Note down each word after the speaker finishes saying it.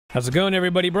How's it going,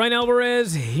 everybody? Bryan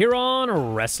Alvarez here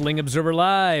on Wrestling Observer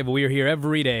Live. We are here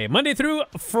every day, Monday through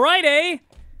Friday.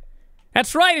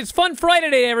 That's right, it's Fun Friday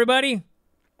today, everybody.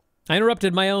 I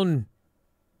interrupted my own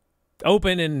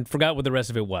open and forgot what the rest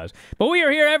of it was. But we are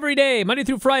here every day, Monday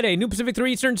through Friday, noon Pacific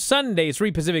 3 Eastern, Sundays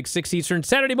 3 Pacific 6 Eastern,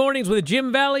 Saturday mornings with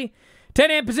Jim Valley,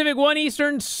 10 a.m. Pacific 1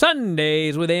 Eastern,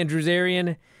 Sundays with Andrew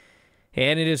Zarian.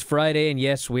 And it is Friday, and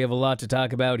yes, we have a lot to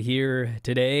talk about here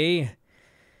today.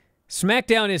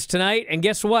 Smackdown is tonight, and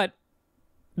guess what?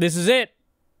 This is it.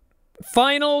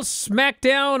 Final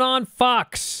Smackdown on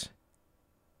Fox.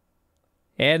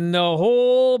 And the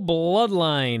whole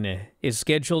bloodline is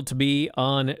scheduled to be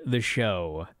on the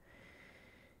show.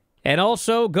 And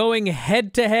also going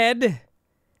head-to-head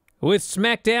with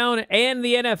Smackdown and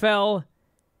the NFL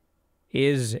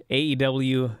is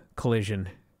AEW Collision.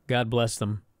 God bless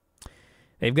them.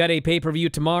 They've got a pay-per-view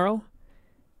tomorrow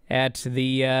at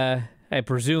the, I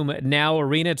presume, Now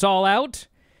Arena. It's All Out.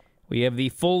 We have the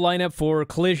full lineup for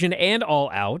Collision and All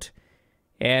Out.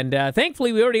 And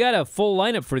thankfully, we already got a full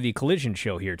lineup for the Collision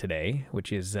show here today,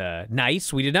 which is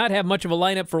nice. We did not have much of a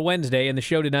lineup for Wednesday, and the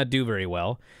show did not do very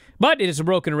well. But it is a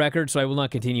broken record, so I will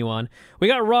not continue on. We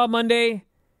got Raw Monday.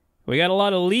 We got a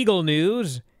lot of legal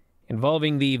news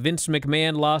involving the Vince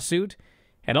McMahon lawsuit,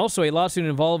 and also a lawsuit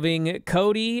involving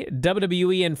Cody,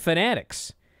 WWE, and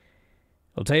Fanatics.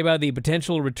 I'll tell you about the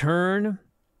potential return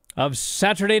of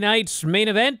Saturday night's main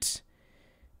event.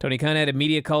 Tony Khan had a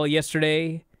media call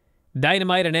yesterday.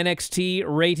 Dynamite and NXT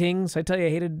ratings. I tell you I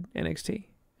hated NXT?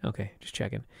 Okay, just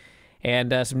checking.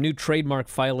 And some new trademark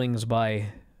filings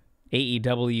by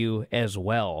AEW as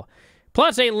well.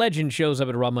 Plus, a legend shows up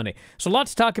at Raw Monday. So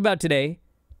lots to talk about today.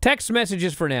 Text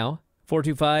messages for now.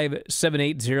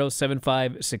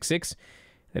 425-780-7566.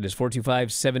 That is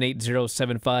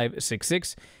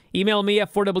 425-780-7566. Email me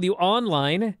at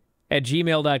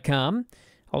 4wonline@gmail.com.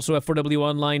 Also at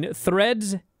 4wonline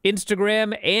Threads,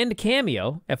 Instagram, and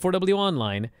Cameo at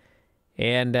 4wonline.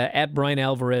 And at Bryan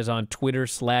Alvarez on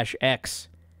Twitter/X.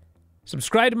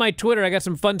 Subscribe to my Twitter. I got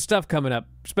some fun stuff coming up,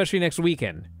 especially next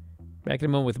weekend. Back in a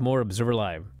moment with more Observer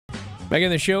Live. Back in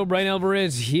the show, Bryan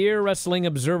Alvarez here, Wrestling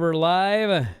Observer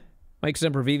Live. Mike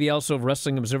Sempervive, also of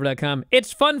WrestlingObserver.com.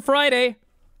 It's Fun Friday.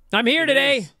 I'm here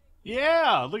today.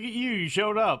 Yeah, look at you. You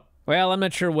showed up. Well, I'm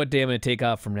not sure what day I'm going to take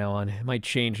off from now on. It might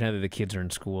change now that the kids are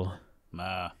in school.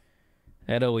 Nah.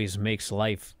 That always makes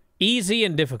life easy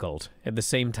and difficult at the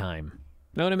same time.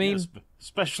 Know what I mean? Yes,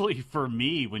 especially for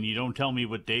me when you don't tell me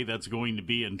what day that's going to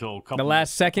be until a couple the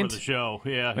last second for the show.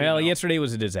 Yeah. Well, yesterday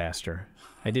was a disaster.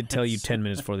 I did tell you 10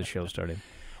 minutes before the show started.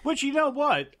 Which, you know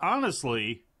what?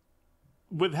 Honestly,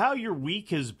 with how your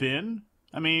week has been,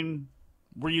 I mean,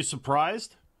 were you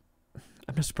surprised?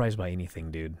 I'm not surprised by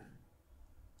anything, dude.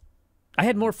 I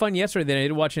had more fun yesterday than I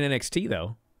did watching NXT, though.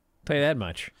 I'll tell you that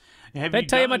much. Did I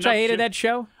tell you how much I hated that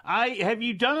show? Have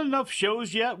you done enough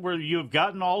shows yet where you have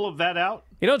gotten all of that out?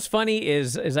 You know what's funny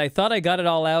is I thought I got it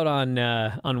all out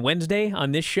on Wednesday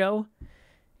on this show,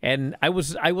 and I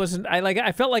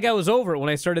felt like I was over it when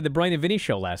I started the Bryan and Vinny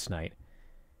show last night.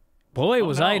 Boy,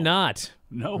 was I not.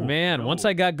 No, man. No. Once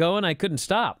I got going, I couldn't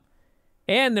stop,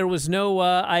 and there was no.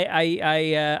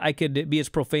 I could be as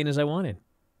profane as I wanted.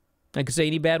 I could say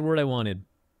any bad word I wanted.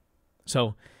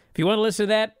 So if you want to listen to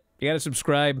that, you got to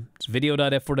subscribe. It's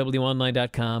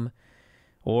video.f4wonline.com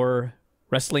or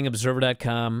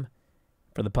WrestlingObserver.com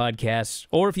for the podcast.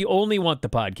 Or if you only want the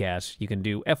podcast, you can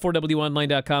do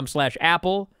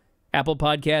f4wonline.com/Apple, Apple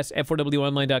Podcasts,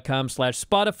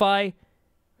 f4wonline.com/Spotify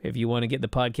if you want to get the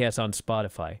podcast on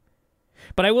Spotify.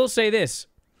 But I will say this.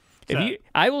 I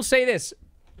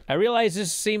realize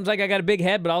this seems like I got a big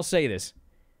head, but I'll say this.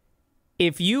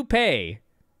 If you pay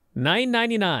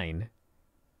 $9.99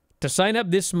 to sign up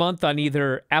this month on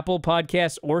either Apple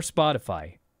Podcasts or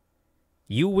Spotify,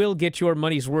 you will get your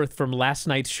money's worth from last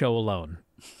night's show alone.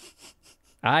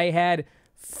 I had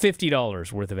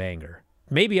 $50 worth of anger.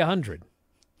 Maybe $100.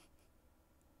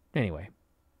 Anyway.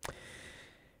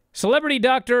 Celebrity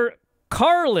doctor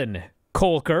Carlin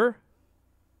Kolker.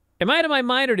 Am I out of my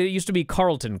mind, or did it used to be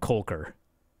Carlton Kolker?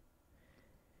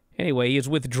 Anyway, he has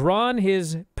withdrawn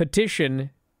his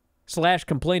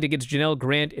petition/complaint against Janelle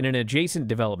Grant in an adjacent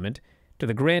development to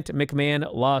the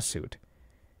Grant-McMahon lawsuit.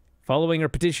 Following her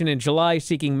petition in July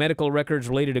seeking medical records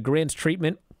related to Grant's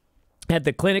treatment at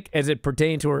the clinic as it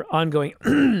pertained to her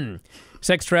ongoing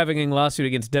sex trafficking lawsuit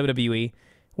against WWE.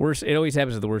 It always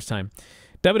happens at the worst time.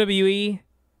 WWE,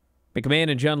 McMahon,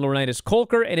 and John Laurinaitis.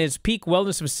 Kolker and his Peak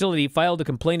Wellness Facility filed a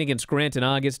complaint against Grant in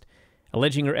August,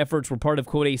 alleging her efforts were part of,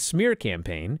 quote, a smear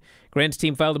campaign. Grant's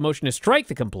team filed a motion to strike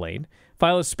the complaint,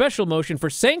 file a special motion for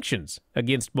sanctions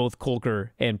against both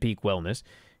Kolker and Peak Wellness,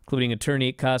 including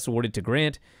attorney costs awarded to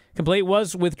Grant. Complaint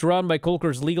was withdrawn by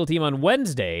Colker's legal team on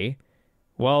Wednesday,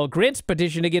 while Grant's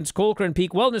petition against Colker and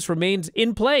Peak Wellness remains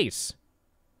in place.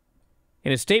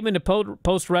 In a statement to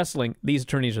Post Wrestling, these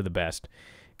attorneys are the best.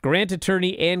 Grant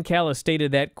attorney Ann Callis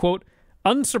stated that, quote,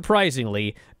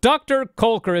 unsurprisingly, Dr.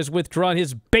 Colker has withdrawn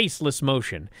his baseless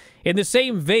motion. In the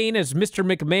same vein as Mr.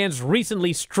 McMahon's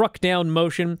recently struck down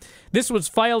motion, this was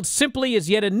filed simply as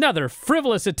yet another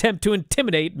frivolous attempt to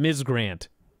intimidate Ms. Grant.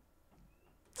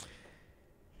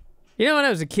 You know, when I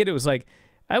was a kid, it was like,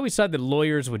 I always thought that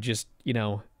lawyers would just,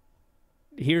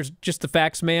 here's just the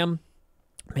facts, ma'am.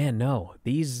 Man, no.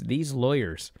 These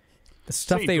lawyers, the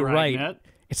stuff they write,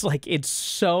 it's like, it's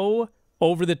so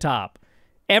over the top.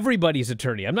 Everybody's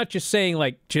attorney. I'm not just saying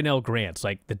like Janelle Grant's,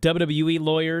 like the WWE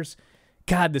lawyers.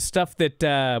 God, the stuff that,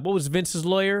 what was Vince's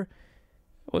lawyer?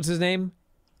 What's his name?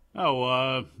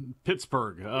 Oh,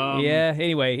 Pittsburgh. Yeah,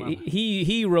 anyway,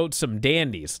 he wrote some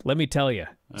dandies, let me tell you.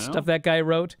 Stuff that guy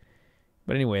wrote.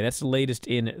 But anyway, that's the latest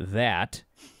in that.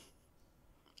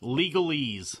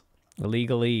 Legalese.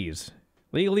 Legalese.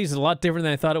 Legalese is a lot different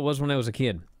than I thought it was when I was a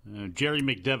kid. Jerry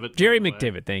McDevitt. Jerry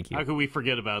McDevitt, thank you. How could we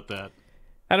forget about that?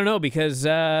 I don't know, because,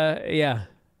 Jerry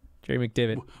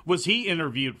McDevitt. Was he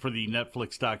interviewed for the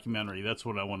Netflix documentary? That's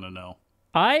what I want to know.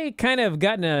 I kind of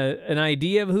gotten an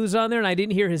idea of who's on there, and I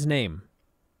didn't hear his name,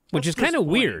 which is kind of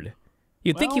weird.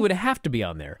 You'd think he would have to be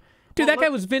on there. Dude, that guy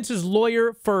was Vince's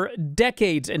lawyer for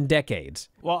decades and decades.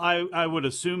 Well, I would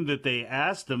assume that they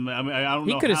asked him. I mean, I don't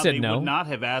know how said they no. would not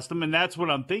have asked him, and that's what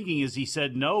I'm thinking is he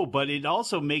said no, but it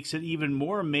also makes it even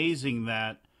more amazing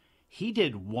that he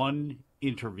did one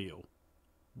interview.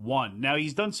 One. Now,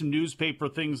 he's done some newspaper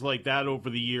things like that over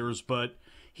the years, but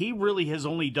he really has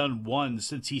only done one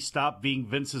since he stopped being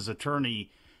Vince's attorney,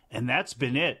 and that's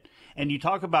been it. And you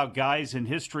talk about guys in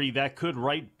history that could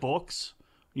write books.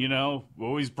 We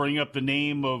always bring up the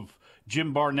name of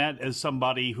Jim Barnett as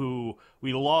somebody who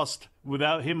we lost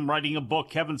without him writing a book.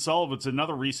 Kevin Sullivan's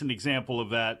another recent example of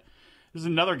that. There's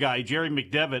another guy, Jerry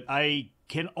McDevitt. I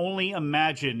can only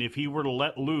imagine if he were to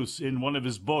let loose in one of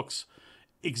his books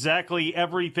exactly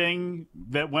everything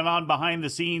that went on behind the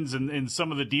scenes and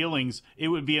some of the dealings, it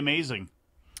would be amazing.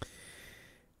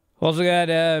 Also got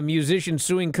a musician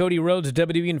suing Cody Rhodes,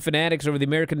 WWE and Fanatics over the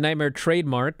American Nightmare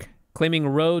trademark, claiming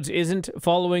Rhodes isn't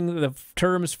following the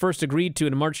terms first agreed to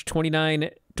in a March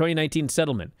 2019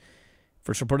 settlement.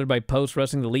 First reported by Post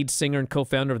Wrestling, the lead singer and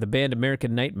co-founder of the band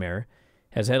American Nightmare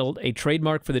has held a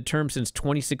trademark for the term since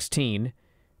 2016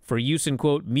 for use in,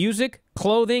 quote, music,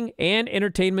 clothing, and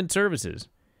entertainment services.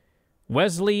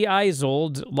 Wesley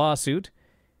Eisold's lawsuit,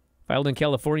 filed in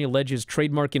California, alleges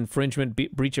trademark infringement,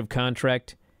 breach of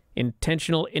contract,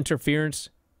 intentional interference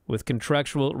with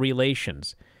contractual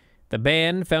relations. The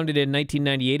band, founded in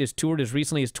 1998, has toured as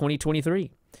recently as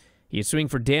 2023. He is suing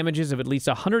for damages of at least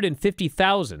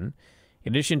 $150,000, in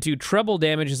addition to treble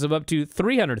damages of up to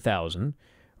 $300,000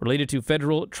 related to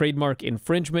federal trademark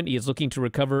infringement. He is looking to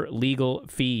recover legal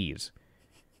fees.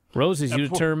 Rose has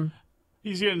used a term.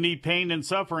 He's going to need pain and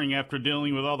suffering after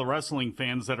dealing with all the wrestling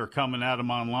fans that are coming at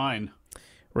him online.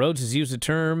 Rhodes has used the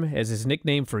term as his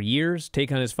nickname for years,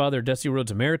 take on his father Dusty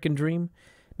Rhodes' American Dream.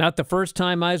 Not the first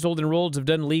time Eisold and Rhodes have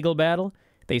done legal battle.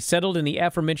 They settled in the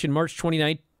aforementioned March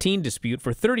 2019 dispute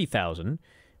for $30,000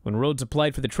 when Rhodes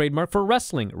applied for the trademark for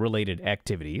wrestling-related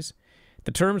activities.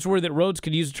 The terms were that Rhodes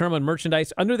could use the term on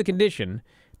merchandise under the condition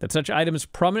that such items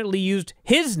prominently used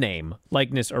his name,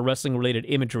 likeness, or wrestling-related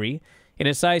imagery in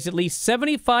a size at least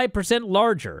 75%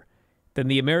 larger than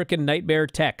the American Nightmare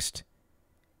text.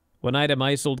 One item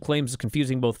Eisold claims is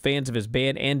confusing both fans of his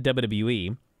band and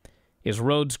WWE is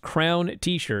Rhodes' Crown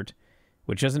t-shirt,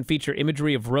 which doesn't feature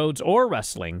imagery of Rhodes or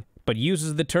wrestling, but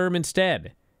uses the term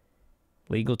instead.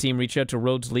 Legal team reached out to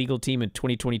Rhodes' legal team in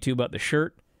 2022 about the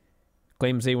shirt.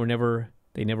 Claims they never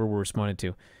were responded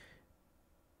to.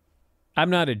 I'm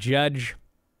not a judge.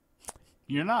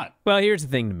 You're not. Well, here's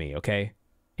the thing to me, okay?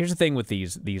 Here's the thing with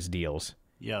these deals.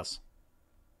 Yes.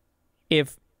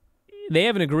 If they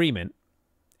have an agreement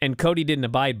and Cody didn't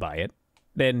abide by it,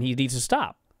 then he needs to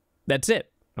stop. That's it.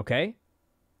 Okay?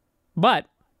 But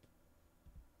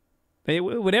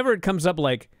whenever it comes up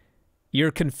like you're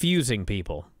confusing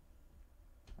people,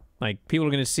 like people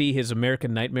are going to see his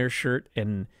American Nightmare shirt,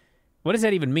 and what does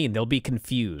that even mean? They'll be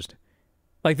confused.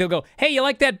 Like they'll go, hey, you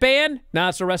like that band? Nah,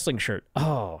 it's a wrestling shirt.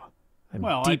 Oh,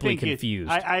 I'm deeply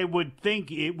confused. I would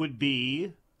think it would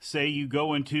be, say you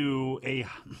go into a,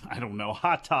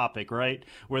 Hot Topic, right?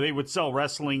 Where they would sell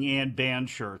wrestling and band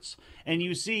shirts. And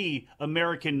you see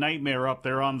American Nightmare up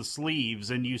there on the sleeves,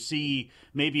 and you see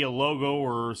maybe a logo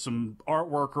or some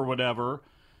artwork or whatever.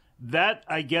 That,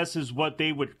 I guess, is what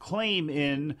they would claim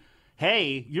in,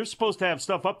 hey, you're supposed to have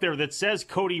stuff up there that says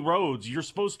Cody Rhodes. You're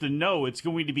supposed to know it's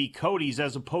going to be Cody's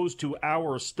as opposed to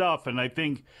our stuff. And I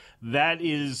think that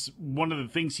is one of the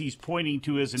things he's pointing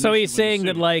to as an So issue he's saying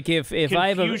that, like, if I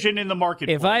have confusion in the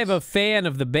marketplace. If I have a fan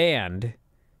of the band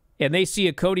and they see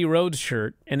a Cody Rhodes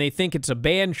shirt and they think it's a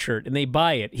band shirt and they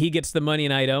buy it, he gets the money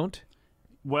and I don't?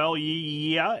 Well,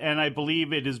 yeah, and I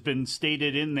believe it has been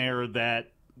stated in there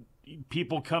that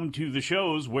people come to the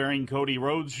shows wearing Cody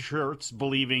Rhodes shirts,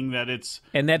 believing that it's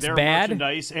their bad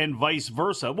merchandise, and vice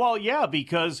versa. Well, yeah,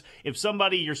 because if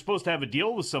you're supposed to have a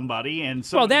deal with somebody, and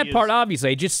part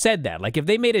obviously I just said that. Like if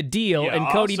they made a deal and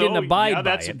Cody didn't abide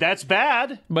by it, that's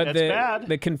bad. But that's bad.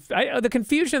 The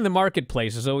confusion in the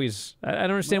marketplace is always I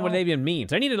don't understand what it even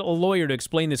means. I need a lawyer to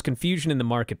explain this confusion in the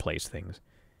marketplace things.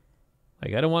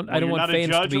 Like I don't want fans not a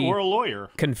judge to be or a lawyer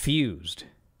confused.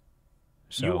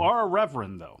 So, you are a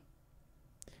reverend, though.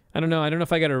 I don't know. I don't know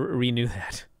if I got to renew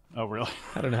that. Oh, really?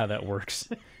 I don't know how that works.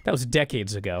 That was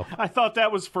decades ago. I thought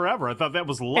that was forever. I thought that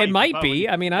was life. It might be.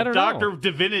 I mean, I don't know. Doctor of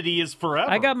Divinity is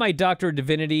forever. I got my Doctor of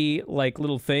Divinity, like,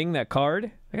 little thing, that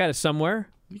card. I got it somewhere.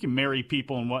 You can marry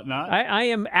people and whatnot. I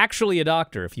am actually a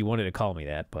doctor, if you wanted to call me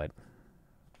that, but...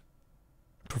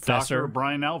 Professor. Dr.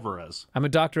 Bryan Alvarez. I'm a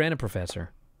doctor and a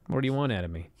professor. What do you want out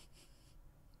of me?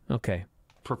 Okay.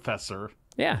 Professor.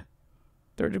 Yeah.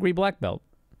 Third-degree black belt.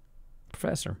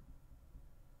 Professor.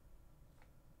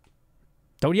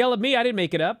 Don't yell at me. I didn't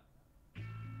make it up.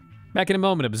 Back in a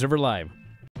moment. Observer Live.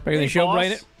 Back in the show,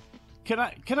 Bryan. Can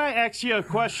I ask you a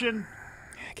question?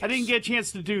 I didn't get a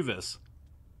chance to do this.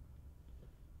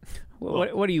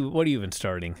 What are you even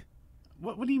starting?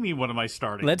 What do you mean? What am I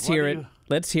starting? Let's hear it.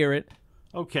 Let's hear it.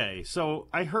 Okay, so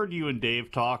I heard you and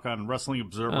Dave talk on Wrestling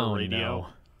Observer Radio, no.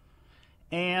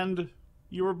 and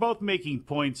you were both making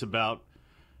points about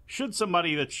should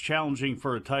somebody that's challenging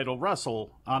for a title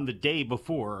wrestle on the day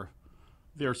before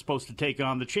they're supposed to take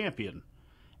on the champion.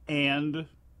 And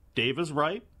Dave is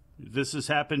right. This has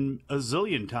happened a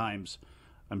zillion times.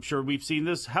 I'm sure we've seen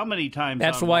this how many times?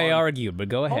 That's why I argued, but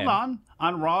go ahead. Hold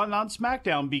on Raw and on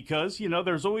Smackdown, because,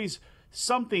 there's always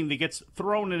something that gets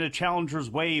thrown in a challenger's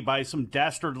way by some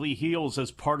dastardly heels as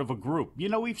part of a group.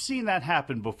 We've seen that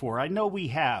happen before. I know we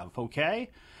have, okay?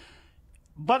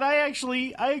 But I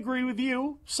agree with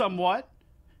you somewhat.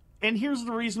 And here's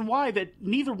the reason why that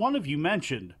neither one of you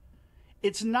mentioned.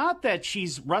 It's not that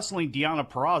she's wrestling Deonna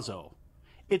Purrazzo.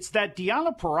 It's that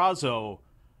Deonna Purrazzo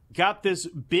got this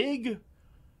big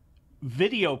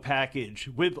video package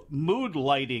with mood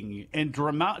lighting and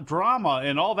drama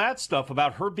and all that stuff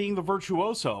about her being the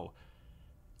virtuoso.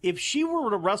 If she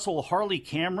were to wrestle Harley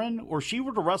Cameron or she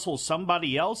were to wrestle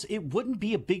somebody else, it wouldn't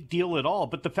be a big deal at all.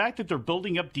 But the fact that they're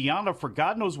building up Deonna for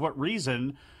God knows what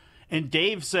reason, and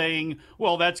Dave saying,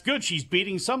 well, that's good, she's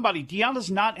beating somebody.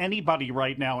 Deonna's not anybody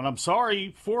right now, and I'm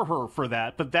sorry for her for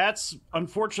that, but that's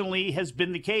unfortunately has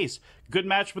been the case. Good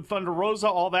match with Thunder Rosa,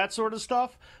 all that sort of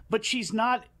stuff, but she's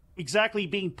not exactly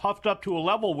being puffed up to a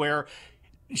level where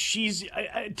she's,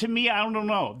 to me, I don't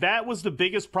know. That was the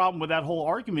biggest problem with that whole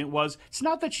argument was, it's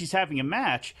not that she's having a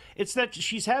match, it's that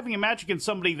she's having a match against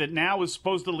somebody that now is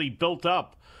supposedly built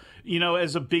up,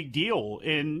 as a big deal.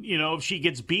 And, if she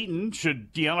gets beaten,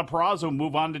 should Deonna Purrazzo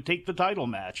move on to take the title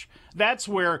match? That's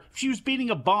where, if she was beating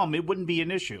a bum, it wouldn't be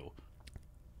an issue.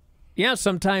 Yeah,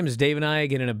 sometimes Dave and I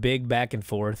get in a big back and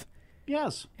forth.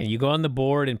 Yes. And you go on the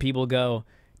board and people go,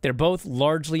 they're both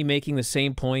largely making the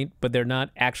same point, but they're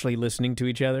not actually listening to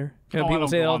each other. People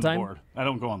say that all the time. I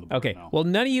don't go on the board. Okay. No. Well,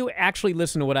 none of you actually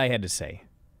listen to what I had to say.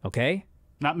 Okay?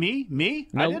 Not me? Me?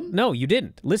 No, I didn't? No, you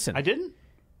didn't. Listen. I didn't?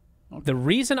 Okay. The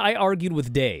reason I argued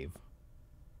with Dave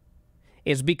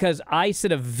is because I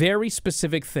said a very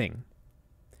specific thing,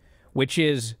 which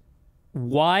is,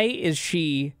 why is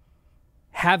she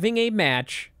having a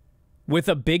match with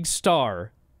a big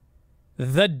star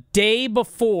the day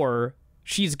before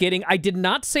she's getting... I did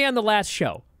not say on the last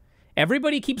show.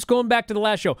 Everybody keeps going back to the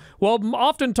last show. Well,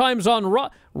 oftentimes on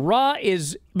Raw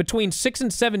is between 6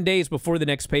 and 7 days before the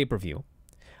next pay-per-view.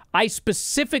 I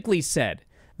specifically said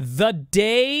the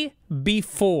day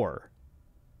before.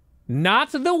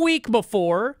 Not the week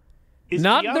before.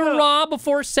 Not the Raw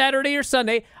before Saturday or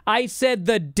Sunday. I said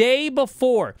the day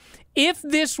before. If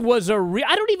this was I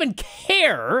don't even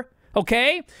care,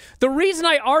 okay? The reason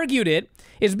I argued it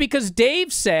is because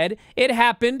Dave said it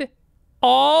happened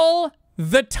all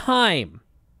the time.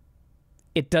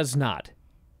 It does not.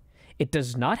 It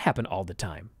does not happen all the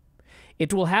time.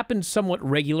 It will happen somewhat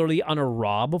regularly on a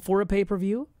Raw before a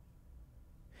pay-per-view.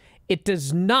 It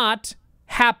does not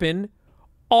happen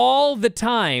all the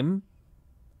time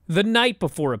the night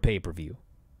before a pay-per-view.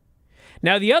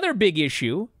 Now, the other big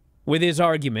issue with his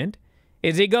argument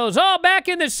is he goes, oh, back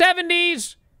in the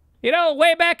 70s,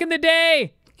 way back in the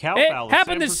day, it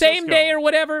happened the same day or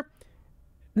whatever.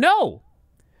 No.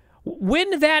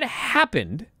 When that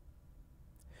happened,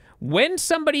 when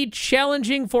somebody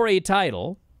challenging for a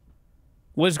title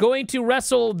was going to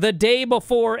wrestle the day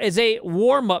before as a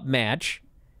warm-up match,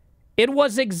 it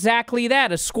was exactly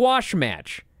that, a squash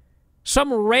match.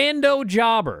 Some rando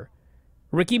jobber.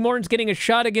 Ricky Morton's getting a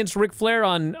shot against Ric Flair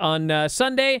on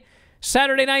Sunday.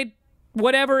 Saturday night,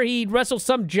 whatever, he wrestles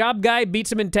some job guy,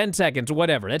 beats him in 10 seconds,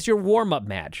 whatever. That's your warm-up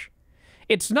match.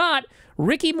 It's not.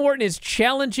 Ricky Morton is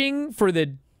challenging for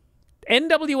the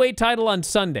NWA title on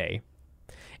Sunday.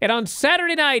 And on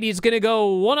Saturday night, he's going to go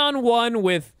one-on-one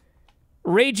with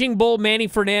Raging Bull Manny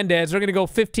Fernandez. They're going to go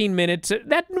 15 minutes.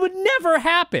 That would never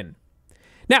happen.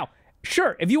 Now,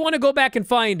 sure, if you want to go back and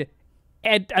find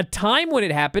at a time when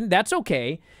it happened, that's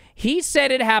okay. He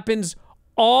said it happens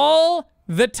all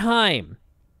the time.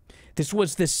 This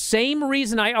was the same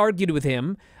reason I argued with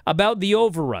him about the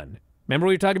overrun. Remember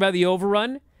we were talking about the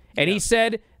overrun? And he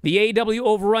said the AEW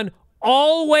overrun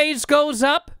always goes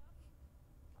up?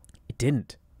 It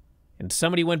didn't. And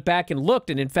somebody went back and looked,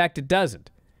 and in fact it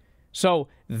doesn't. So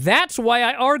that's why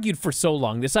I argued for so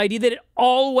long, this idea that it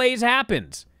always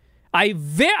happens. I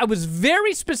was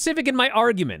very specific in my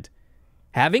argument.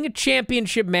 Having a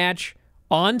championship match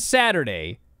on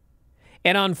Saturday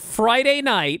and on Friday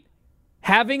night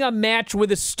having a match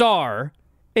with a star,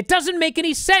 it doesn't make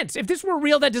any sense. If this were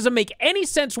real, that doesn't make any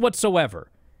sense whatsoever.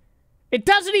 It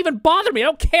doesn't even bother me. I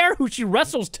don't care who she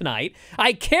wrestles tonight.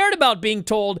 I cared about being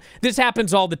told this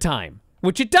happens all the time,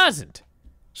 which it doesn't.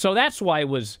 So that's why I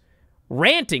was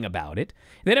ranting about it.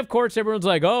 And then, of course, everyone's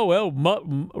like, oh, well,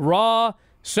 Raw,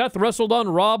 Seth wrestled on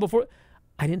Raw before.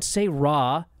 I didn't say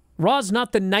Raw. Raw's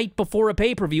not the night before a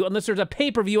pay-per-view unless there's a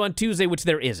pay-per-view on Tuesday, which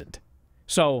there isn't.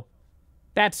 So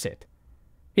that's it.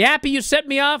 You happy you set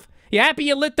me off? You happy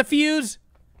you lit the fuse?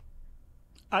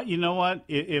 You know what?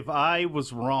 If I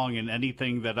was wrong in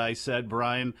anything that I said,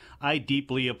 Brian, I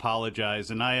deeply apologize,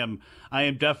 and I am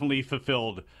definitely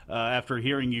fulfilled after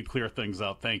hearing you clear things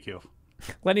up. Thank you.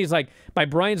 Lenny's like, by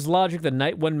Brian's logic, the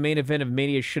night one main event of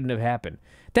Mania shouldn't have happened.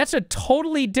 That's a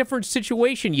totally different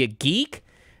situation, you geek.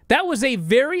 That was a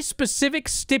very specific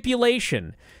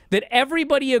stipulation that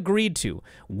everybody agreed to.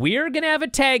 We're going to have a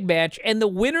tag match, and the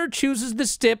winner chooses the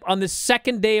stip on the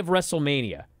second day of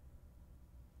WrestleMania.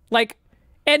 Like,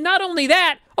 and not only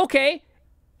that, okay,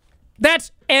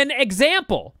 that's an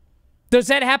example. Does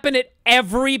that happen at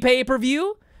every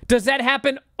pay-per-view? Does that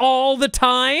happen all the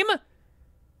time?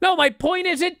 No, my point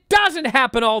is it doesn't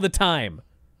happen all the time.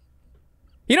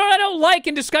 You know what I don't like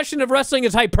in discussion of wrestling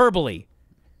is hyperbole.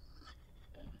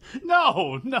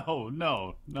 No.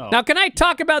 Now, can I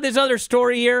talk about this other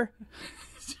story here?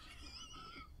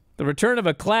 The return of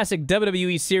a classic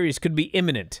WWE series could be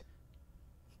imminent.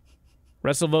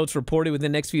 WrestleVotes reported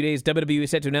within the next few days, WWE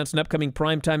is set to announce an upcoming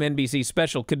primetime NBC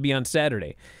special, could be on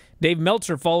Saturday. Dave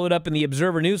Meltzer followed up in the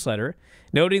Observer newsletter,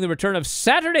 noting the return of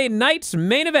Saturday night's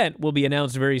main event will be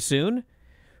announced very soon.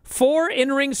 4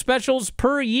 in-ring specials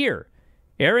per year,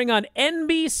 airing on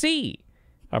NBC,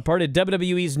 are part of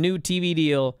WWE's new TV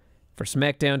deal for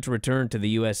Smackdown to return to the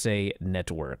USA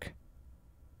Network.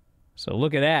 So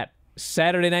look at that.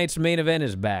 Saturday night's main event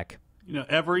is back. You know,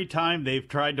 every time they've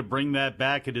tried to bring that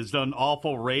back, it has done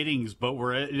awful ratings, but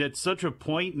we're at such a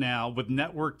point now with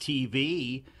network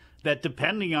TV that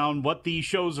depending on what these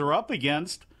shows are up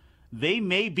against, they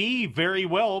may be very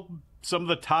well some of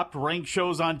the top-ranked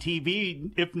shows on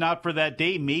TV, if not for that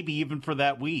day, maybe even for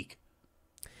that week.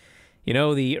 You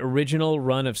know, the original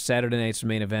run of Saturday night's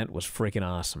main event was freaking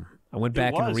awesome. I went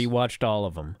back and rewatched all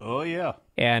of them. Oh, yeah.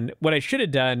 And what I should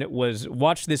have done was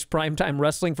watch this primetime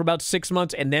wrestling for about 6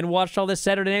 months and then watched all the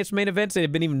Saturday night's main events. They'd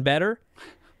have been even better.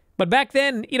 But back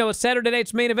then, you know, a Saturday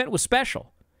night's main event was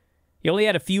special. You only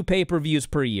had a few pay-per-views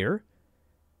per year.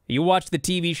 You watched the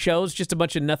TV shows, just a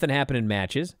bunch of nothing-happening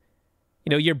matches.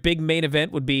 You know, your big main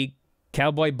event would be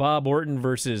Cowboy Bob Orton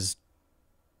versus,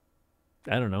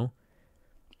 I don't know,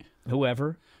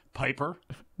 whoever. Piper?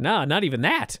 No, not even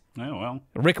that. Oh, well.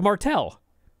 Rick Martel.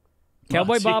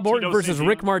 Cowboy Bob Orton versus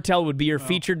Rick Martel would be your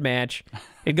featured match.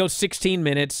 It'd go 16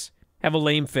 minutes, have a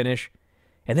lame finish,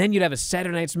 and then you'd have a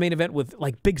Saturday night's main event with,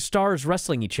 like, big stars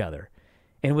wrestling each other.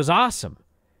 And it was awesome.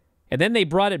 And then they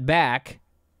brought it back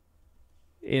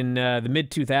in the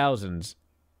mid-2000s.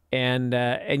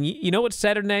 And you know what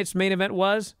Saturday night's main event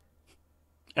was?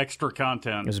 Extra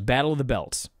content. It was Battle of the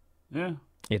Belts. Yeah.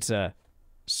 It's a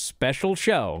special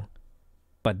show,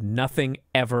 but nothing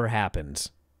ever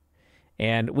happens.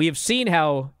 And we have seen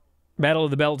how Battle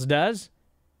of the Belts does.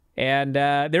 And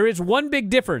there is one big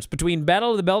difference between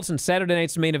Battle of the Belts and Saturday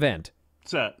night's main event.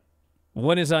 Set.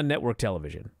 One is on network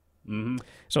television. Mm-hmm.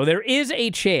 So there is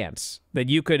a chance that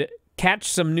you could catch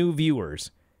some new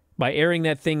viewers by airing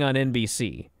that thing on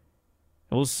NBC.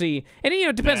 We'll see. And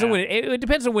it depends on when it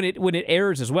depends on when it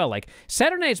airs as well. Like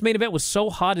Saturday Night's Main Event was so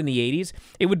hot in the 80s,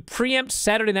 it would preempt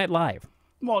Saturday Night Live.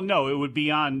 Well, no, it would be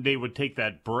on. They would take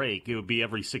that break. It would be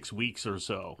every 6 weeks or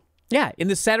so. Yeah, in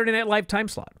the Saturday Night Live time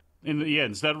slot.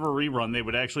 Instead of a rerun, they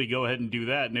would actually go ahead and do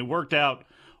that, and it worked out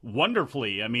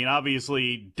wonderfully. I mean,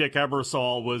 obviously, Dick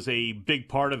Ebersol was a big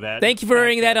part of that. Thank you for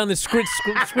airing that on the split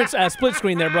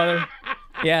screen there, brother.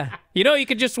 Yeah. You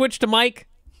could just switch to Mike.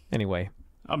 Anyway.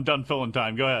 I'm done filling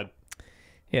time. Go ahead.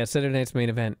 Yeah, Saturday Night's Main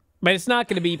Event. But it's not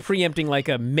going to be preempting like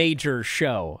a major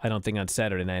show. I don't think on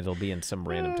Saturday night it'll be in some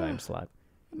random time slot.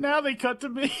 Now they cut to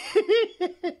me.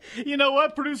 You know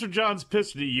what? Producer John's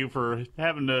pissed at you for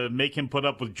having to make him put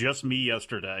up with just me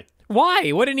yesterday.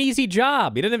 Why? What an easy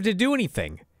job. He doesn't have to do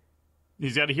anything.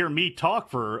 He's got to hear me talk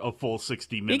for a full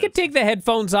 60 minutes. He could take the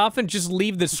headphones off and just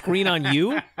leave the screen on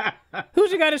you.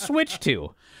 Who's he got to switch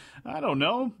to? I don't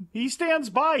know. He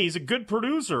stands by. He's a good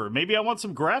producer. Maybe I want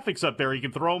some graphics up there. He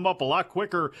can throw them up a lot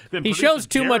quicker than He shows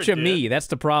too much of me. That's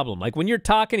the problem. Like when you're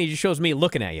talking, he just shows me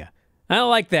looking at you. I don't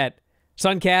like that.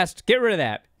 Suncast, get rid of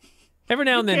that. Every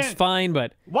now and then it's fine,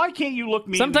 but why can't you look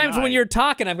me sometimes in the eye? when you're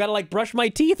talking, I've got to like brush my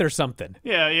teeth or something.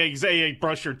 Yeah, exactly.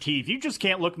 Brush your teeth. You just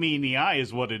can't look me in the eye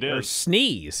is what it is. Or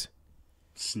sneeze.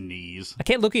 Sneeze. I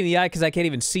can't look you in the eye because I can't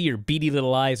even see your beady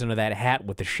little eyes under that hat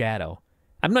with the shadow.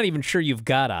 I'm not even sure you've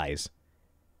got eyes.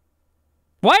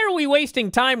 Why are we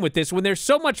wasting time with this when there's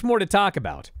so much more to talk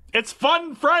about? It's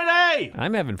Fun Friday!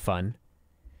 I'm having fun.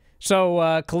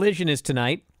 So, Collision is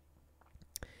tonight.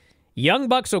 Young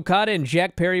Bucks, Okada, and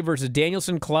Jack Perry versus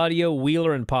Danielson, Claudio,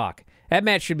 Wheeler, and Pac. That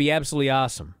match should be absolutely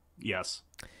awesome. Yes.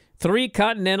 3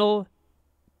 Continental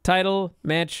title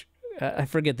match. I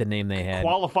forget the name they had.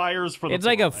 Qualifiers for the It's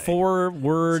like a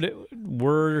 4-word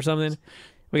or something.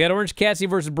 We got Orange Cassidy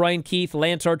versus Brian Keith,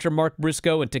 Lance Archer, Mark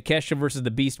Briscoe, and Takeshita versus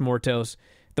the Beast Mortos.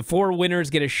 The 4 winners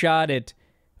get a shot at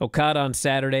Okada on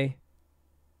Saturday.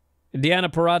 Deonna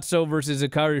Purrazzo versus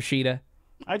Hikaru Shida.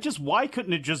 Why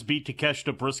couldn't it just be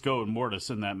Takeshita, Briscoe, and Mortis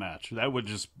in that match? That would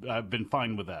I've been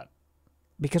fine with that.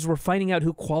 Because we're finding out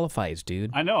who qualifies,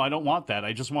 dude. I know, I don't want that.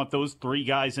 I just want those 3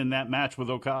 guys in that match with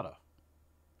Okada.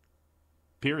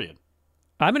 Period.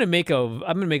 I'm gonna make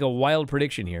a wild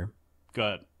prediction here. Go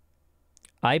ahead.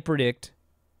 I predict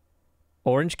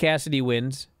Orange Cassidy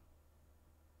wins,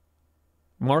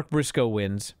 Mark Briscoe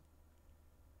wins,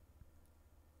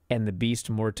 and the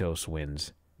Beast Mortos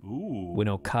wins. Ooh. When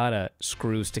Okada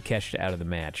screws Takeshita out of the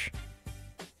match.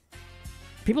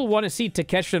 People want to see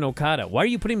Takeshita and Okada. Why are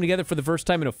you putting them together for the first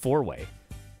time in a 4-way?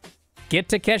 Get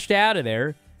Takeshita out of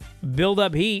there, build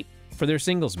up heat for their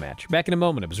singles match. Back in a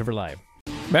moment, Observer Live.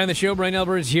 Back on the show, Bryan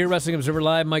Alvarez here, Wrestling Observer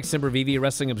Live, Mike Sempervive,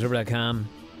 WrestlingObserver.com.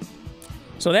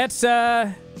 So that's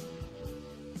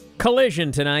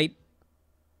Collision tonight.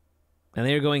 And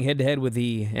they're going head-to-head with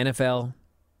the NFL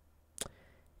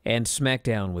and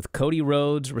Smackdown with Cody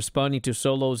Rhodes responding to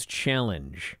Solo's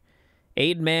challenge.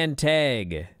 8-man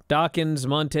tag. Dawkins,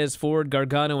 Montez Ford,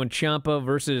 Gargano, and Ciampa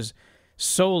versus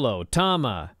Solo,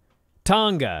 Tama,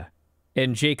 Tonga,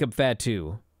 and Jacob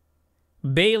Fatu.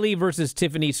 Bayley versus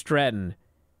Tiffany Stratton.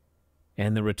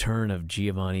 And the return of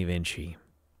Giovanni Vinci.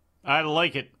 I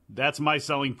like it. That's my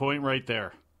selling point right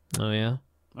there. Oh, yeah?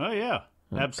 Oh, yeah.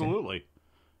 Okay. Absolutely.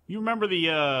 You remember the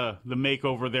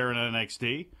makeover there in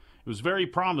NXT? It was very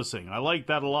promising. I liked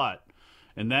that a lot.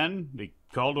 And then they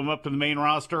called him up to the main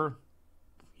roster.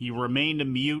 He remained a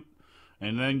mute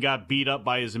and then got beat up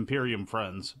by his Imperium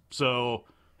friends. So,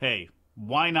 hey,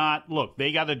 why not? Look,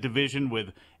 they got a division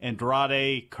with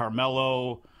Andrade,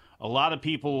 Carmelo, a lot of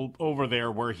people over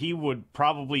there where he would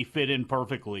probably fit in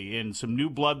perfectly. And some new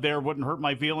blood there wouldn't hurt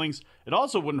my feelings. It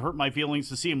also wouldn't hurt my feelings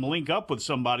to see him link up with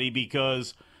somebody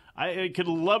because I could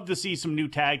love to see some new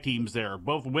tag teams there,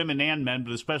 both women and men,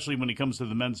 but especially when it comes to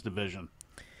the men's division.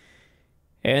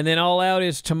 And then All Out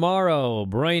is tomorrow.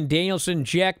 Bryan Danielson,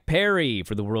 Jack Perry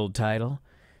for the world title.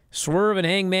 Swerve and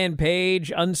Hangman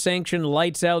Page, unsanctioned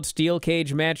lights out steel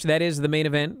cage match. That is the main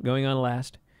event going on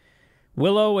last.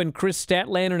 Willow and Chris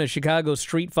Statlander in a Chicago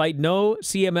street fight. No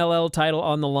CMLL title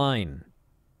on the line.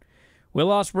 Will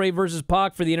Ospreay versus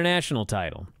Pac for the international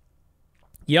title.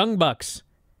 Young Bucks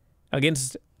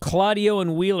against Claudio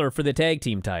and Wheeler for the tag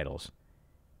team titles.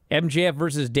 MJF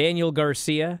versus Daniel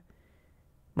Garcia.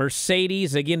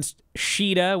 Mercedes against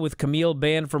Shida with Camille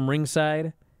banned from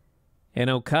ringside. And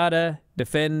Okada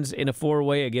defends in a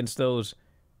 4-way against those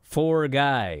 4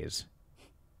 guys.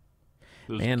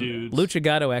 And dudes. Lucha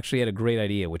Gato actually had a great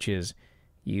idea, which is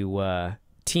you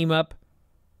team up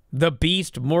The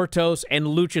Beast, Mortos, and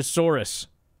Luchasaurus.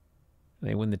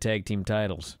 They win the tag team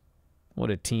titles. What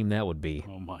a team that would be.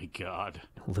 Oh, my God.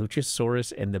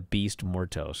 Luchasaurus and the Beast,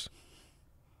 Mortos.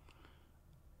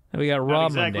 And we got Not Raw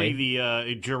exactly Monday.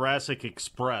 the Jurassic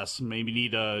Express. Maybe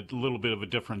need a little bit of a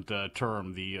different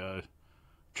term. The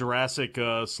Jurassic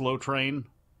Slow Train.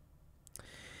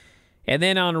 And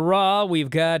then on Raw, we've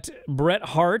got Bret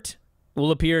Hart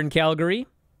will appear in Calgary.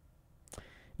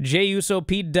 Jey Uso,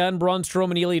 Pete Dunne, Braun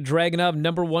Strowman, Ilya Dragunov,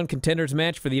 #1 contenders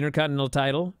match for the Intercontinental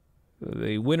title.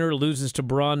 The winner loses to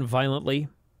Braun violently.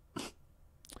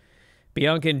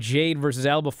 Bianca and Jade versus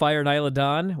Alba Fire and Isla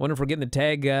Dawn. Wonder if we're getting the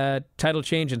tag title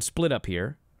change and split up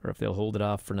here, or if they'll hold it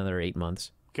off for another 8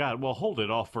 months. God, well, hold it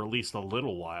off for at least a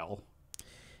little while.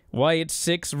 Wyatt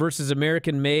Six versus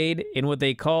American Made in what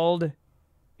they called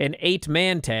an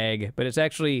 8-man tag, but it's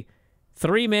actually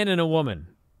 3 men and a woman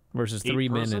versus 3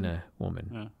 men and a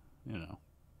woman. You know.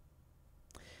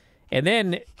 And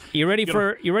then you ready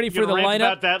for the lineup?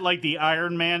 About that, like the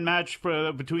Iron Man match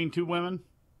between 2 women.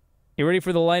 You ready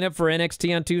for the lineup for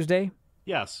NXT on Tuesday?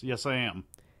 Yes, I am.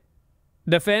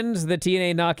 Defends the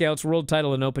TNA Knockouts World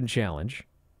Title and Open Challenge.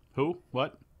 Who?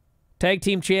 What? Tag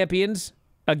Team Champions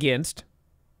against.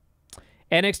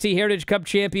 NXT Heritage Cup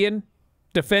Champion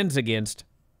defends against.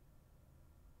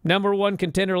 #1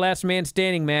 contender last man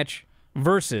standing match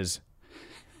versus.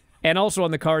 And also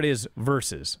on the card is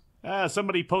versus.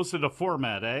 Somebody posted a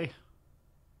format, eh?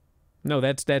 No,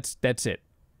 that's it.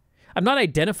 I'm not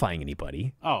identifying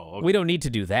anybody. Oh, okay. We don't need to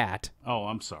do that. Oh,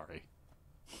 I'm sorry.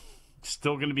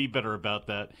 Still going to be better about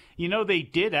that. You know, they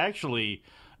did actually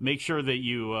make sure that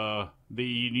you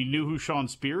knew who Sean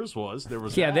Spears was. There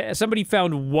was somebody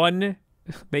found one.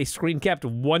 They screen capped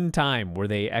one time where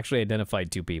they actually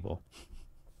identified 2 people.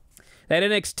 That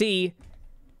NXT,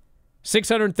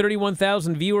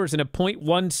 631,000 viewers and a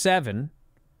 .17.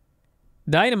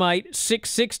 Dynamite,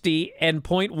 660 and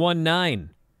 .19.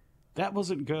 That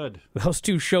wasn't good. Those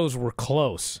 2 shows were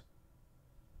close.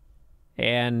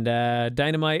 And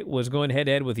Dynamite was going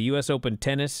head-to-head with the U.S. Open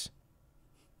Tennis.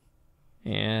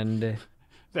 And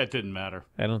that didn't matter.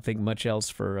 I don't think much else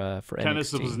for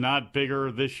Tennis NXT. was not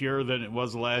bigger this year than it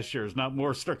was last year. It's not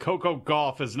more. Coco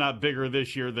Gauff is not bigger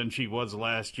this year than she was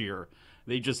last year.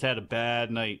 They just had a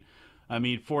bad night. I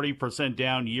mean, 40%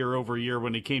 down year over year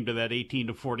when it came to that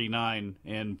 18-49.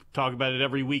 And talk about it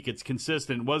every week. It's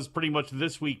consistent. It was pretty much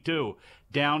this week, too.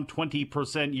 Down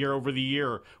 20% year over the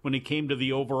year when it came to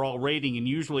the overall rating. And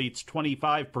usually it's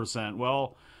 25%.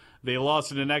 Well, they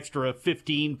lost an extra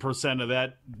 15% of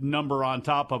that number on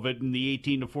top of it in the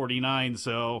 18-49.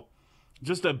 So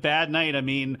just a bad night. I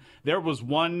mean, there was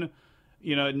one, at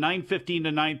 9:15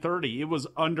 to 9:30. It was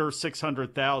under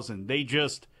 600,000.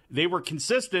 They were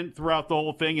consistent throughout the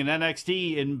whole thing, and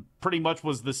NXT and pretty much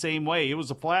was the same way. It was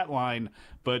a flat line,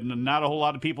 but not a whole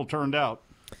lot of people turned out.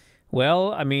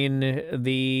 Well, I mean,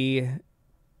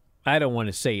 I don't want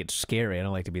to say it's scary. I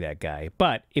don't like to be that guy.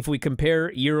 But if we compare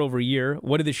year over year,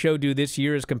 what did the show do this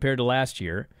year as compared to last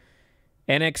year?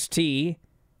 NXT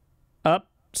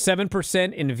up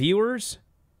 7% in viewers,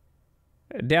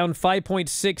 down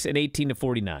 5.6 at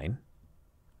 18-49.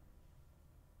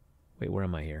 Wait, where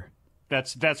am I here?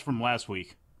 That's from last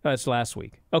week. That's last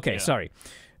week. Okay, yeah. Sorry.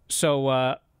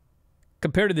 So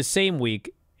compared to the same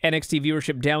week, NXT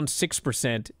viewership down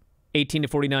 6%,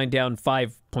 18-49 down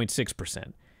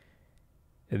 5.6%.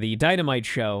 The Dynamite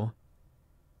show,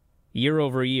 year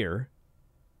over year,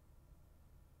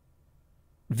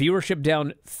 viewership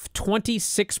down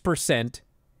 26%.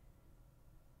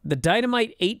 The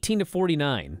Dynamite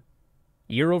 18-49,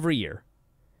 year over year,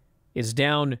 is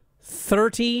down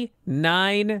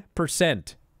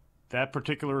 39%. That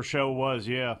particular show was,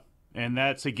 yeah. And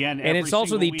that's, again, and it's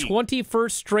also the week.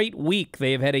 21st straight week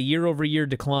they have had a year-over-year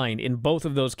decline in both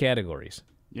of those categories.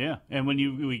 Yeah, and when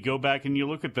we go back and you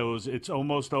look at those, it's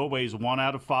almost always 1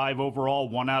 out of 5 overall,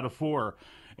 1 out of 4.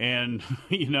 And,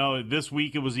 this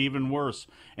week it was even worse.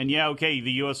 And, yeah, okay,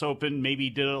 the U.S. Open maybe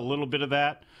did a little bit of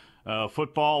that.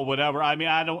 Football, whatever. I mean,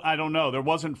 I don't know. There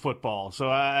wasn't football, so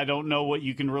I don't know what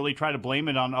you can really try to blame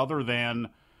it on other than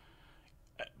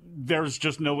there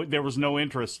was no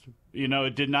interest.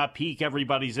 It did not pique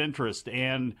everybody's interest,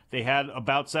 and they had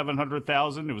about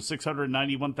 700,000. It was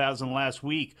 691,000 last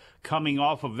week coming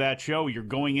off of that show. You're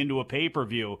going into a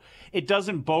pay-per-view. It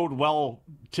doesn't bode well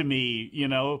to me,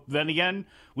 Then again,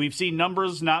 we've seen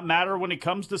numbers not matter when it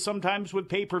comes to sometimes with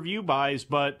pay-per-view buys,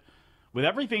 but with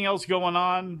everything else going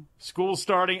on, school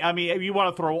starting, I mean, you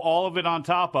want to throw all of it on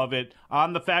top of it,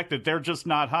 on the fact that they're just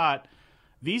not hot.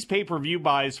 These pay-per-view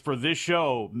buys for this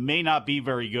show may not be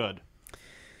very good.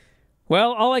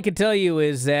 Well, all I can tell you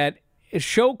is that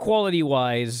show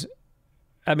quality-wise,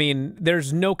 I mean,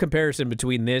 there's no comparison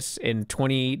between this and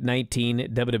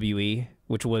 2019 WWE,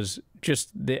 which was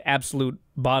just the absolute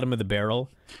bottom of the barrel.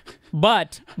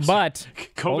 But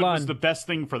COVID was the best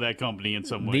thing for that company in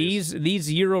some ways.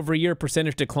 These year-over-year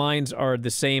percentage declines are the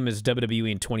same as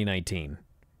WWE in 2019,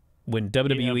 when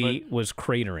WWE was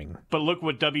cratering. But look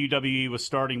what WWE was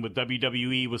starting with.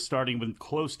 WWE was starting with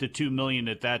close to 2 million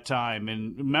at that time.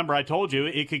 And remember, I told you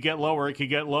it could get lower,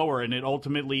 and it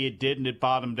ultimately did, and it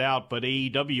bottomed out. But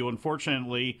AEW,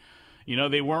 unfortunately,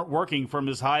 they weren't working from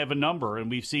as high of a number, and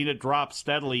we've seen it drop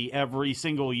steadily every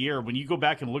single year. When you go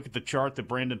back and look at the chart that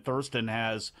Brandon Thurston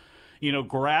has,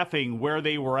 graphing where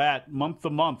they were at month to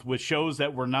month with shows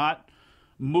that were not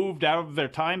moved out of their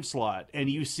time slot, and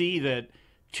you see that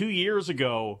 2 years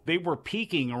ago they were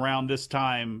peaking around this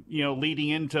time, leading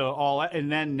into all that, and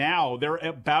then now they're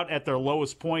about at their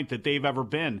lowest point that they've ever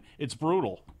been. It's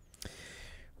brutal.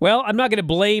 Well, I'm not going to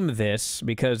blame this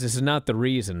because this is not the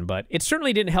reason, but it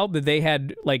certainly didn't help that they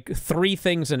had like 3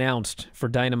 things announced for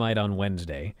Dynamite on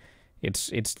Wednesday.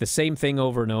 It's the same thing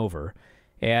over and over.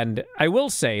 And I will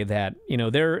say that,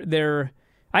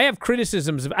 I have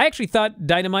criticisms. I actually thought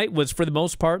Dynamite was, for the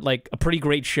most part, like a pretty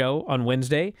great show on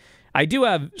Wednesday. I do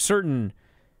have certain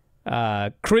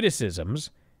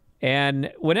criticisms.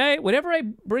 And whenever I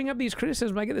bring up these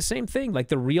criticisms, I get the same thing. Like,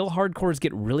 the real hardcores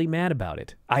get really mad about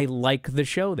it. I like the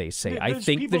show, they say. I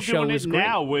think the show is great.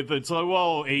 Now with it's like,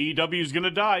 well, AEW's going to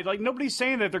die. Like, nobody's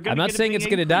saying that they're going to. I'm not saying it's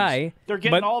going to die. They're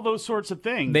getting all those sorts of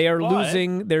things. They are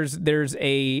losing. There's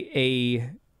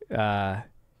a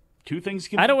 2 things.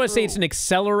 Can I don't want to say it's an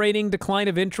accelerating decline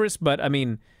of interest, but I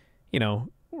mean,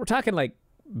 we're talking like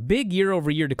big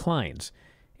year-over-year declines.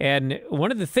 And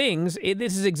one of the things,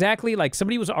 this is exactly like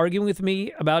somebody was arguing with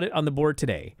me about it on the board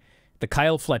today, the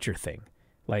Kyle Fletcher thing.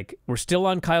 Like, we're still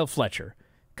on Kyle Fletcher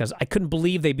because I couldn't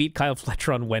believe they beat Kyle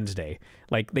Fletcher on Wednesday.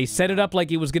 Like, they set it up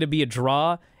like it was going to be a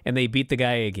draw, and they beat the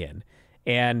guy again.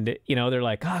 And, they're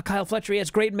like, Kyle Fletcher, he has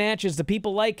great matches. The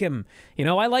people like him.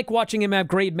 I like watching him have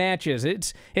great matches.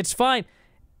 It's fine.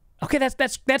 Okay,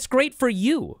 that's great for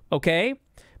you, okay?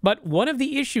 But one of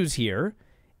the issues here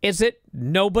is that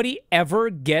nobody ever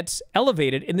gets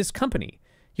elevated in this company.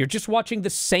 You're just watching the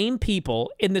same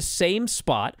people in the same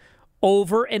spot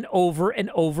over and over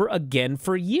and over again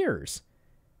for years.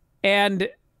 And,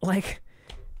 like,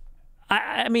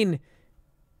 I mean,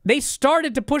 they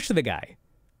started to push the guy.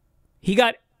 He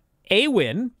got a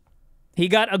win. He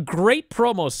got a great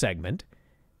promo segment.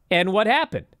 And what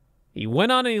happened? He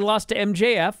went on and he lost to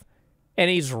MJF, and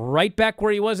he's right back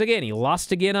where he was again. He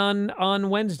lost again on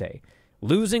Wednesday.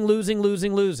 Losing.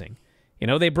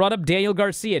 They brought up Daniel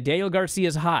Garcia. Daniel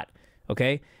Garcia's hot,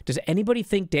 okay? Does anybody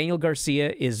think Daniel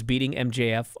Garcia is beating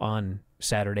MJF on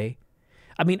Saturday?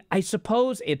 I mean, I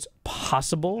suppose it's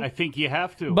possible. I think you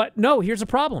have to. But no, here's a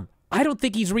problem. I don't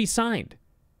think he's re-signed.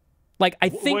 Like, I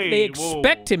think they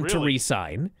expect him to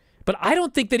re-sign, but I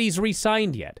don't think that he's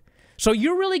re-signed yet. So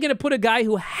you're really going to put a guy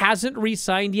who hasn't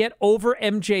re-signed yet over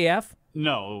MJF?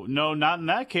 No, not in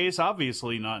that case.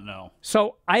 Obviously not, no.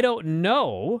 So I don't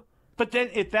know. But then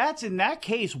if that's in that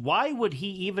case, why would he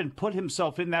even put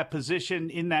himself in that position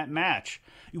in that match?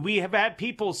 We have had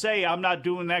people say, I'm not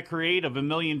doing that creative a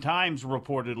million times,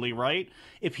 reportedly, right?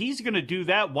 If he's going to do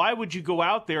that, why would you go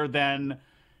out there then?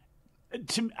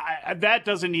 That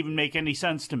doesn't even make any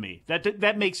sense to me.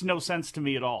 That makes no sense to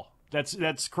me at all.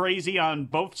 That's crazy on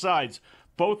both sides.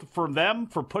 Both for them,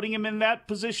 for putting him in that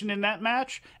position in that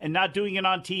match and not doing it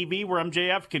on TV where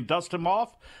MJF can dust him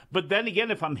off. But then again,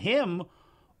 if I'm him,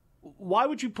 why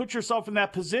would you put yourself in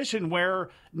that position where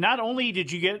not only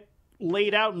did you get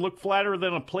laid out and look flatter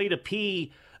than a plate of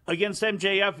pea against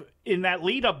MJF in that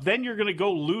lead up, then you're going to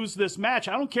go lose this match.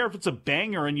 I don't care if it's a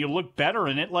banger and you look better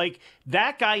in it. Like,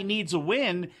 that guy needs a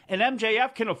win, and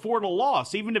MJF can afford a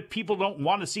loss, even if people don't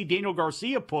want to see Daniel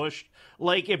Garcia pushed.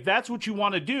 Like, if that's what you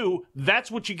want to do,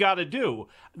 that's what you got to do.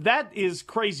 That is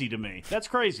crazy to me. That's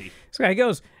crazy. This guy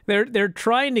goes, they're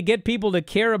trying to get people to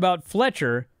care about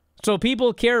Fletcher so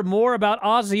people care more about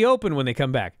Aussie Open when they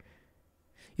come back.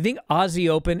 You think Aussie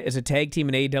Open as a tag team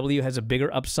in AEW has a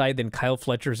bigger upside than Kyle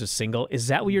Fletcher as a single? Is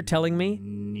that what you're telling me?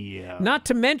 Yeah. Not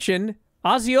to mention,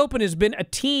 Aussie Open has been a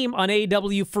team on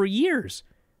AEW for years.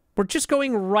 We're just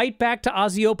going right back to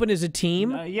Aussie Open as a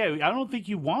team? Yeah, I don't think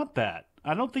you want that.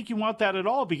 I don't think you want that at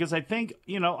all, because I think,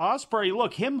 Ospreay,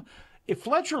 look, if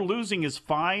Fletcher losing is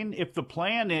fine, if the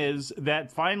plan is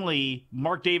that finally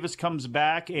Mark Davis comes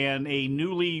back and a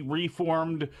newly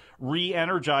reformed,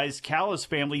 re-energized Callis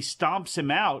family stomps him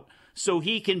out so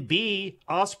he can be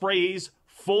Ospreay's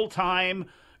full-time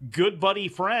good buddy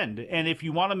friend. And if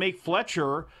you want to make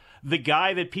Fletcher the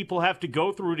guy that people have to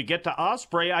go through to get to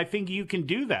Ospreay, I think you can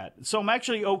do that. So I'm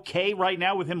actually okay right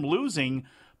now with him losing,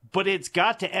 but it's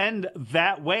got to end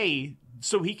that way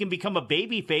so he can become a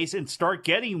babyface and start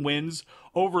getting wins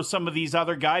over some of these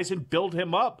other guys and build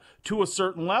him up to a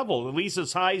certain level, at least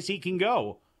as high as he can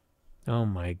go. Oh,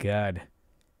 my God.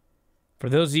 For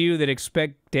those of you that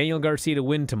expect Daniel Garcia to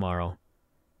win tomorrow,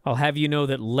 I'll have you know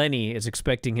that Lenny is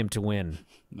expecting him to win.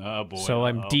 Oh, boy. So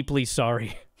I'm deeply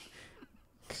sorry.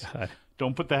 God.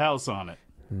 Don't put the house on it.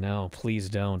 No, please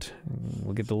don't.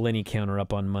 We'll get the Lenny counter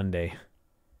up on Monday.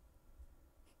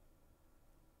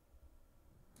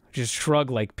 Just shrug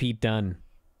like Pete Dunne.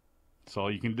 That's all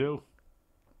you can do.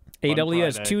 AW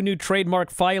has 2 new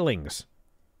trademark filings.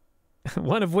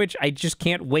 One of which I just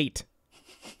can't wait.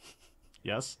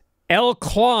 Yes? El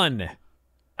Clon.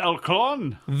 El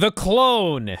Clon? The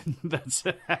Clone. That's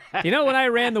You know, when I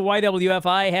ran the YWF,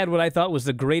 I had what I thought was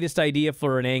the greatest idea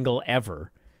for an angle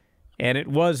ever. And it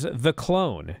was The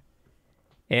Clone.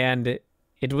 And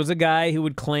it was a guy who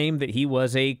would claim that he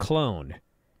was a clone.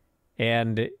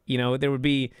 And, you know, there would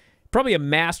be probably a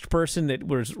masked person that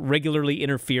was regularly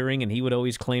interfering, and he would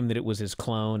always claim that it was his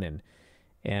clone.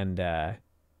 And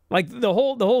like, the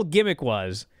whole gimmick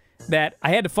was that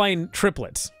I had to find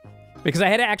triplets. Because I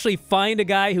had to actually find a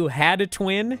guy who had a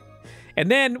twin. And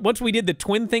then, once we did the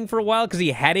twin thing for a while, because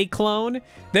he had a clone,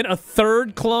 then a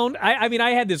third clone. I mean,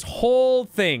 I had this whole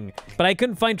thing, but I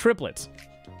couldn't find triplets.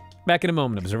 Back in a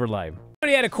moment, Observer Live.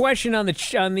 Somebody had a question on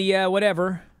the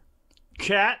whatever.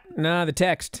 Chat? Nah, the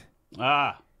text.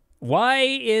 Ah. Why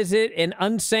is it an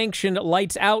unsanctioned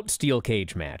lights out steel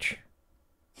cage match?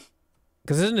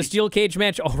 Because isn't a steel cage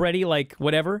match already, like,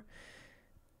 whatever?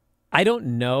 I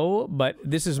don't know, but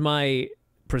this is my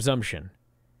presumption.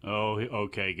 Oh,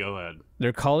 okay, go ahead.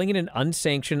 They're calling it an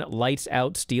unsanctioned lights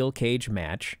out steel cage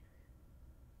match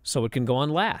so it can go on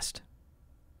last.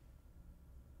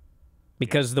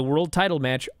 Because the world title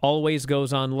match always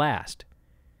goes on last.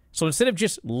 So instead of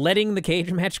just letting the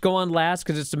cage match go on last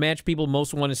because it's the match people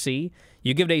most want to see,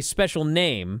 you give it a special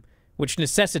name which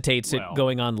necessitates it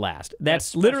going on last.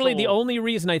 That's literally the only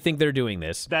reason I think they're doing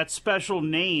this. That special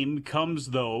name comes,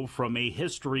 though, from a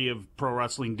history of pro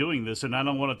wrestling doing this, and I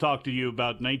don't want to talk to you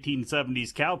about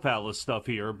 1970s Cow Palace stuff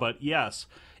here, but yes,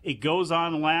 it goes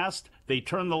on last. They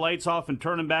turn the lights off and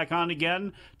turn them back on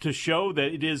again to show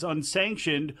that it is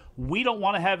unsanctioned. We don't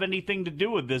want to have anything to do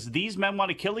with this. These men want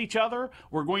to kill each other.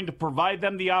 We're going to provide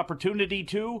them the opportunity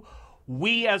to.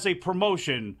 We, as a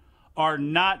promotion, are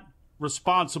not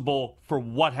responsible for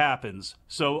what happens.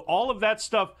 So all of that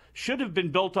stuff should have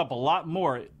been built up a lot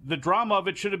more. The drama of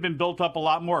it should have been built up a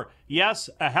lot more. Yes,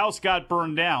 a house got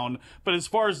burned down, but as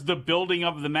far as the building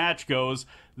of the match goes,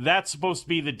 that's supposed to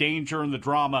be the danger and the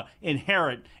drama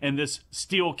inherent in this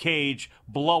steel cage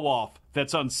blow-off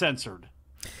that's uncensored.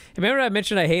 Remember I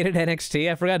mentioned I hated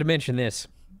NXT? I forgot to mention this.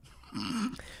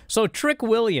 So Trick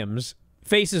Williams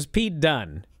faces Pete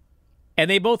Dunne, and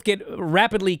they both get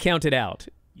rapidly counted out.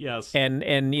 Yes.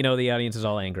 And you know, the audience is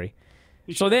all angry.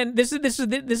 So then this is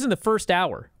in the first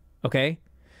hour, okay?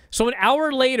 So an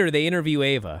hour later they interview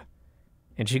Ava,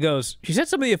 and she said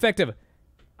something to the effect of,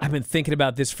 "I've been thinking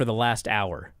about this for the last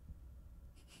hour."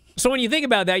 So when you think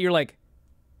about that, you're like,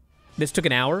 this took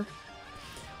an hour?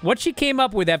 What she came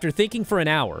up with after thinking for an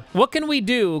hour, what can we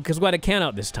do because we got a count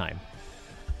out this time?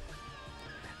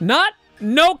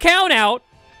 No count out.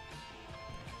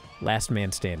 Last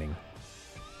man standing.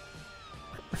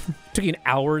 Took you an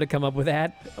hour to come up with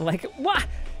that? Like, what?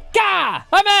 Gah!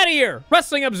 I'm out of here!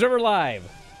 Wrestling Observer Live.